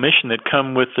omission and commission that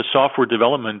come with the software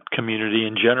development community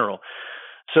in general.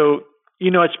 So,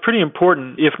 it's pretty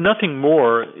important, if nothing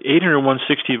more,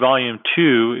 801.60 Volume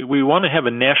 2, we want to have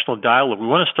a national dialogue. We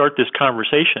want to start this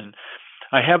conversation.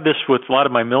 I have this with a lot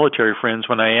of my military friends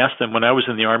when I ask them, when I was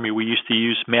in the Army, we used to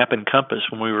use map and compass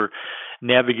when we were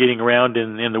navigating around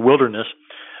in the wilderness.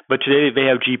 But today they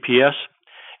have GPS.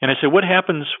 And I said, what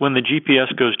happens when the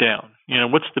GPS goes down?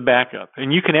 What's the backup?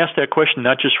 And you can ask that question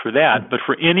not just for that, but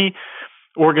for any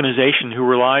organization who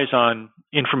relies on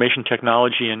information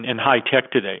technology and high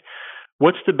tech today.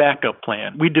 What's the backup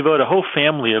plan? We devote a whole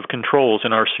family of controls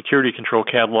in our security control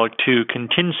catalog to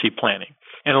contingency planning.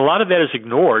 And a lot of that is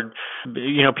ignored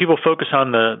People focus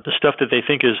on the stuff that they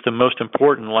think is the most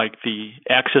important, like the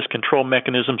access control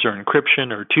mechanisms or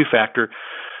encryption or two-factor.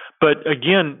 But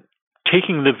again,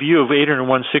 taking the view of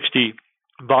 801.60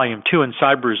 Volume 2 in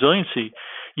cyber resiliency,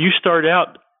 you start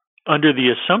out under the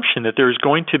assumption that there's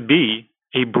going to be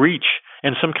a breach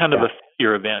and some kind of a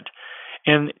failure event.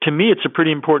 And to me, it's a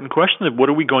pretty important question of what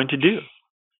are we going to do?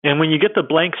 And when you get the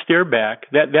blank stare back,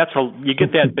 you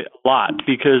get that a lot,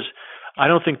 because I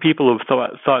don't think people have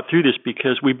thought through this,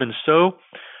 because we've been so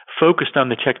focused on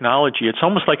the technology. It's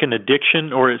almost like an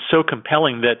addiction, or it's so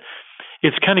compelling that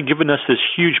it's kind of given us this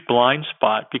huge blind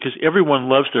spot, because everyone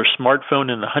loves their smartphone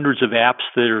and the hundreds of apps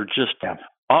that are just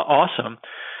awesome.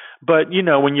 But,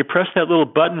 when you press that little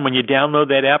button, when you download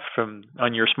that app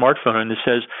on your smartphone and it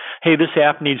says, hey, this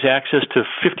app needs access to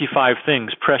 55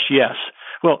 things, press yes.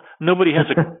 Well, nobody has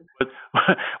a clue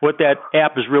what that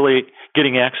app is really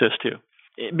getting access to,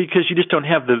 because you just don't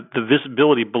have the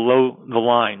visibility below the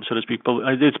line, so to speak.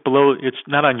 It's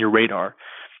not on your radar.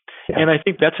 Yeah. And I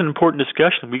think that's an important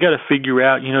discussion. We got to figure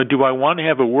out, do I want to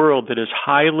have a world that is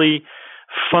highly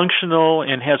functional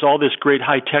and has all this great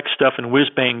high-tech stuff and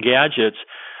whiz-bang gadgets,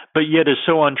 but yet is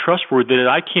so untrustworthy that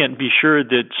I can't be sure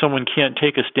that someone can't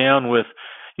take us down with,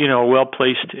 a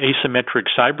well-placed asymmetric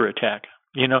cyber attack?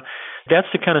 That's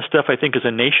the kind of stuff I think as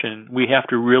a nation we have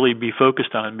to really be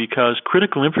focused on, because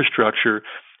critical infrastructure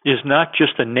is not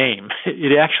just a name.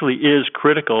 It actually is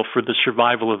critical for the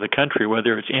survival of the country,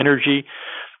 whether it's energy,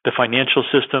 the financial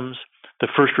systems, the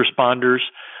first responders.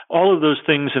 All of those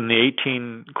things in the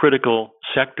 18 critical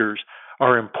sectors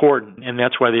are important, and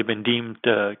that's why they've been deemed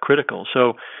critical.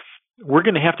 So we're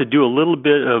going to have to do a little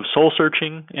bit of soul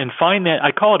searching and find that,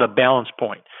 I call it a balance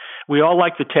point. We all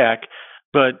like the tech,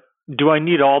 but do I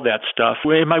need all that stuff?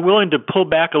 Am I willing to pull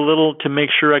back a little to make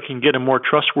sure I can get a more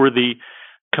trustworthy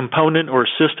component or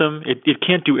system? It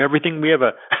can't do everything. We have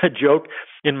a joke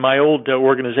in my old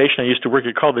organization I used to work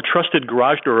at called the trusted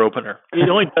garage door opener. It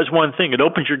only does one thing. It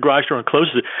opens your garage door and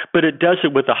closes it, but it does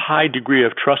it with a high degree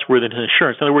of trustworthiness and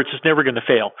assurance. In other words, it's never going to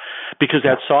fail, because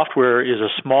that software is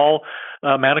a small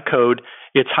amount of code.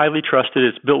 It's highly trusted.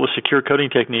 It's built with secure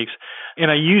coding techniques. And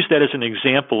I use that as an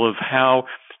example of how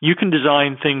you can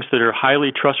design things that are highly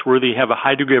trustworthy, have a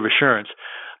high degree of assurance,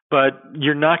 but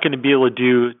you're not going to be able to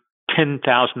do 10,000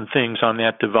 things on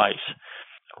that device.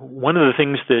 One of the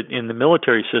things that in the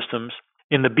military systems,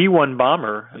 in the B-1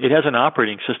 bomber, it has an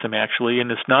operating system actually,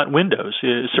 and it's not Windows,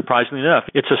 surprisingly enough.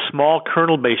 It's a small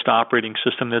kernel-based operating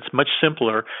system that's much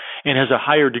simpler and has a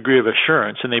higher degree of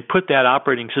assurance. And they put that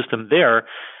operating system there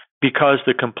because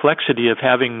the complexity of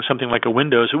having something like a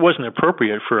Windows, it wasn't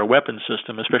appropriate for a weapon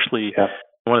system, especially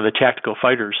one of the tactical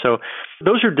fighters. So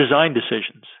those are design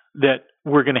decisions that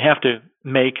we're going to have to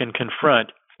make and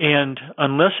confront. And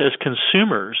unless as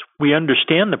consumers we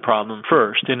understand the problem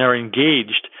first and are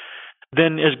engaged,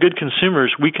 then as good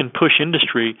consumers we can push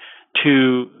industry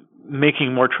to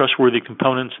making more trustworthy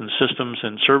components and systems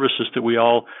and services that we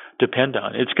all depend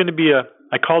on. It's going to be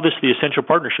I call this the essential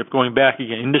partnership, going back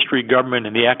again, industry, government,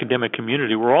 and the academic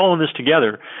community. We're all in this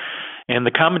together. And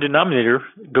the common denominator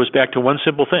goes back to one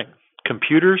simple thing: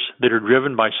 computers that are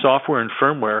driven by software and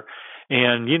firmware.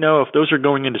 And, if those are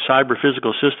going into cyber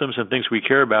physical systems and things we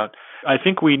care about, I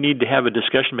think we need to have a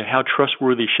discussion about how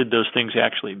trustworthy should those things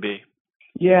actually be.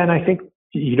 Yeah, and I think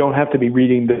you don't have to be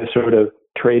reading the sort of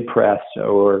trade press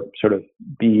or sort of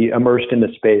be immersed in the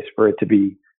space for it to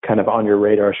be kind of on your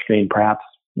radar screen, perhaps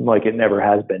like it never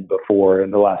has been before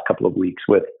in the last couple of weeks,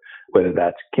 with whether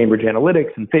that's Cambridge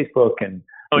Analytica and Facebook and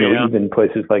even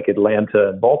places like Atlanta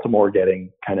and Baltimore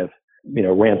getting kind of,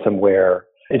 ransomware.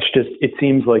 It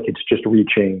seems like it's just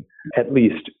reaching, at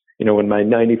least, when my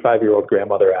 95-year-old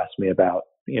grandmother asked me about,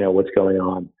 what's going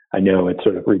on, I know it's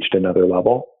sort of reached another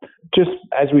level. Just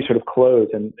as we sort of close,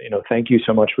 and, thank you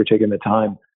so much for taking the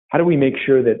time. How do we make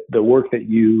sure that the work that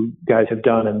you guys have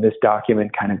done in this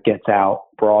document kind of gets out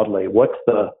broadly? What's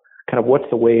the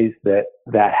ways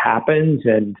that happens,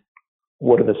 and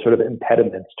what are the sort of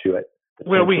impediments to it?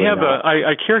 Well, we have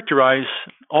I characterize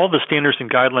all the standards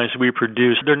and guidelines we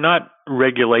produce. They're not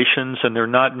regulations and they're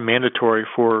not mandatory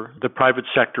for the private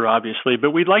sector, obviously,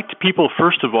 but we'd like people,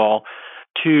 first of all,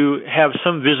 to have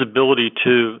some visibility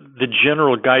to the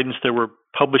general guidance that we're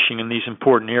publishing in these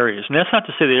important areas. And that's not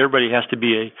to say that everybody has to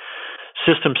be a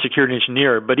system security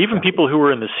engineer, but even people who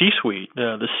are in the C-suite,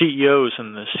 the CEOs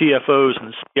and the CFOs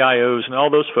and the CIOs and all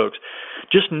those folks,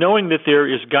 just knowing that there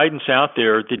is guidance out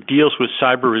there that deals with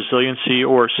cyber resiliency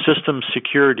or system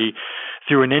security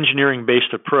through an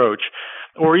engineering-based approach,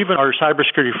 or even our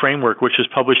cybersecurity framework, which was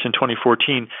published in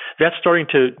 2014, that's starting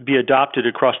to be adopted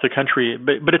across the country.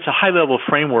 But it's a high-level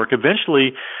framework.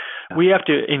 Eventually, We have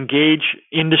to engage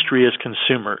industry as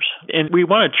consumers. And we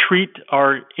want to treat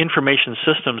our information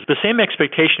systems the same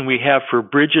expectation we have for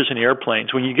bridges and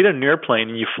airplanes. When you get in an airplane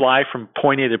and you fly from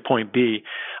point A to point B,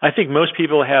 I think most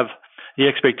people have the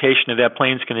expectation that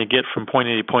plane's going to get from point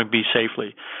A to point B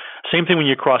safely. Same thing when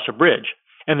you cross a bridge.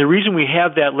 And the reason we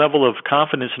have that level of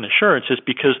confidence and assurance is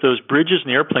because those bridges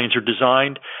and airplanes are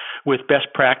designed with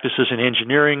best practices in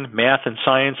engineering, math and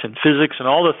science and physics and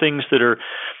all the things that are,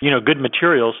 good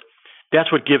materials.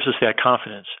 That's what gives us that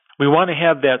confidence. We want to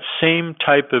have that same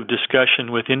type of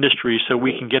discussion with industry so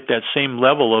we can get that same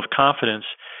level of confidence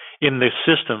in the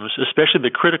systems, especially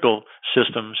the critical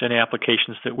systems and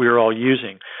applications that we're all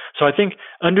using. So I think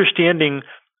understanding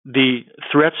the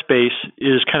threat space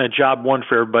is kind of job one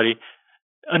for everybody.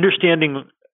 Understanding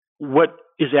what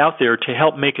is out there to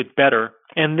help make it better,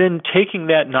 and then taking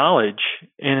that knowledge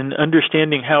and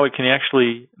understanding how it can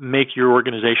actually make your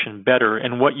organization better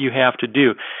and what you have to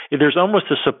do. There's almost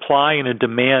a supply and a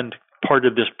demand part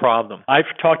of this problem. I've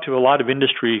talked to a lot of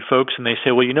industry folks and they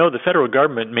say, well, the federal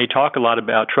government may talk a lot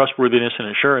about trustworthiness and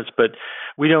assurance, but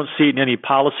we don't see it in any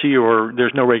policy, or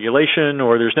there's no regulation,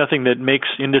 or there's nothing that makes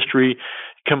industry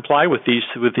comply with these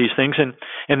things.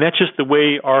 And that's just the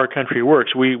way our country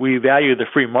works. We value the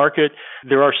free market.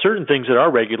 There are certain things that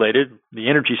are regulated. The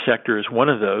energy sector is one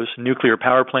of those, nuclear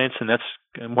power plants, and that's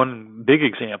one big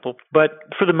example. But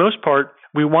for the most part,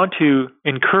 we want to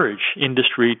encourage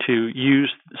industry to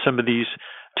use some of these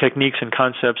techniques and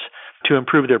concepts to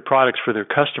improve their products for their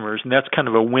customers. And that's kind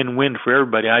of a win-win for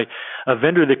everybody. A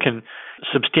vendor that can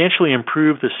substantially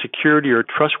improve the security or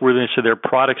trustworthiness of their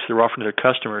products they're offering to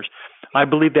their customers, I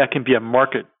believe that can be a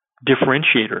market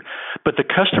differentiator. But the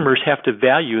customers have to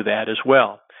value that as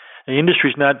well. The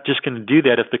industry is not just going to do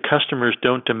that if the customers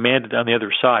don't demand it on the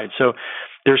other side. So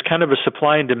there's kind of a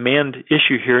supply and demand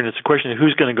issue here, and it's a question of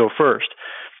who's going to go first.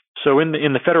 So in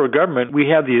the federal government, we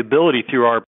have the ability through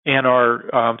our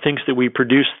things that we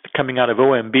produce coming out of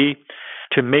OMB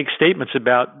to make statements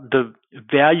about the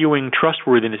valuing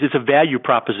trustworthiness. It's a value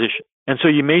proposition. And so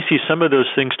you may see some of those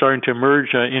things starting to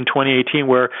emerge in 2018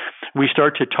 where we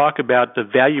start to talk about the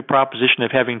value proposition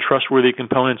of having trustworthy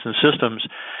components and systems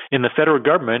in the federal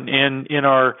government and in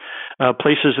our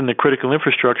places in the critical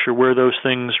infrastructure where those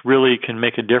things really can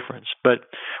make a difference. But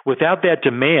without that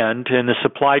demand and the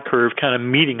supply curve kind of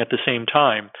meeting at the same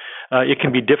time, it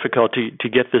can be difficult to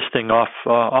get this thing off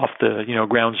the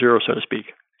ground zero, so to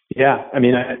speak. Yeah,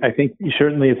 I think you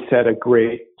certainly have set a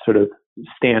great sort of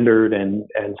standard and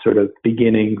sort of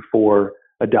beginning for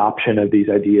adoption of these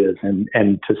ideas and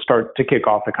to start to kick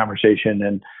off the conversation.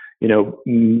 And,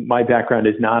 my background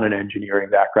is not an engineering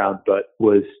background, but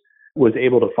was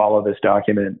able to follow this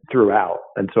document throughout.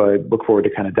 And so I look forward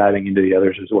to kind of diving into the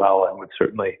others as well, and would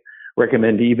certainly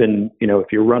recommend even, if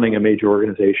you're running a major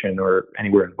organization or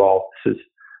anywhere involved, this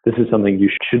is something you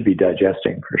should be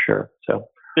digesting for sure. So.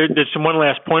 There's one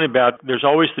last point about there's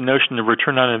always the notion of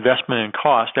return on investment and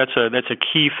cost. That's a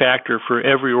key factor for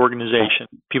every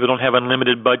organization. People don't have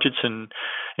unlimited budgets and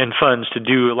funds to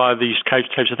do a lot of these types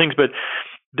of things. But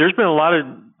there's been a lot of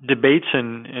debates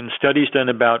and studies done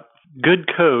about good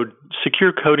code,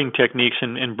 secure coding techniques,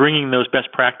 and bringing those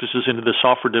best practices into the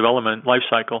software development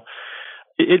lifecycle.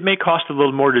 It may cost a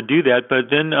little more to do that, but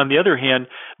then on the other hand,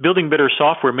 building better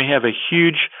software may have a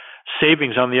huge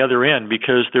savings on the other end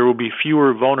because there will be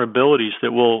fewer vulnerabilities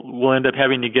that will end up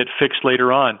having to get fixed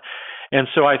later on. And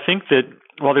so I think that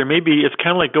while it's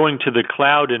kind of like going to the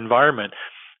cloud environment.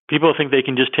 People think they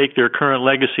can just take their current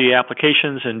legacy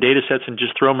applications and data sets and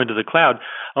just throw them into the cloud.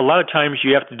 A lot of times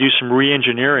you have to do some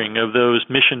re-engineering of those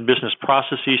mission business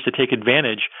processes to take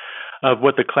advantage of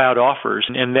what the cloud offers.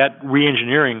 And that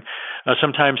re-engineering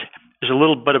sometimes there's a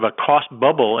little bit of a cost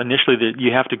bubble initially that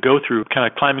you have to go through,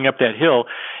 kind of climbing up that hill,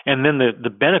 and then the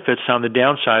benefits on the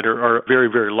downside are very,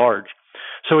 very large.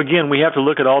 So again, we have to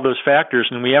look at all those factors,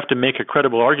 and we have to make a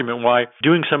credible argument why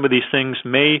doing some of these things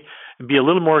may be a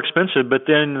little more expensive, but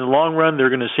then in the long run,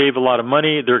 they're going to save a lot of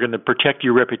money. They're going to protect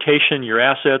your reputation, your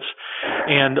assets,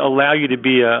 and allow you to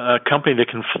be a company that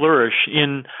can flourish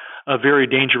in a very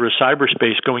dangerous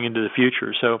cyberspace going into the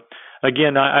future. So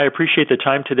again, I appreciate the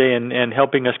time today and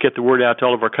helping us get the word out to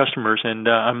all of our customers. And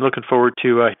I'm looking forward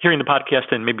to hearing the podcast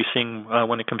and maybe seeing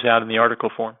when it comes out in the article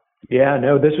form. Yeah,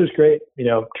 no, this was great.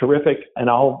 Terrific.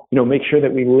 And I'll, make sure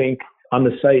that we link on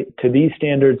the site to these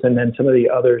standards and then some of the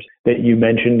others that you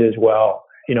mentioned as well.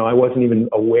 I wasn't even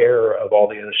aware of all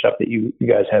the other stuff that you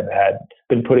guys have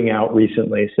been putting out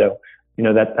recently. So,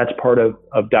 that's part of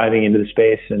diving into the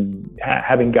space and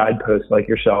having guideposts like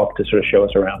yourself to sort of show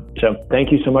us around. So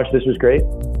thank you so much. This was great.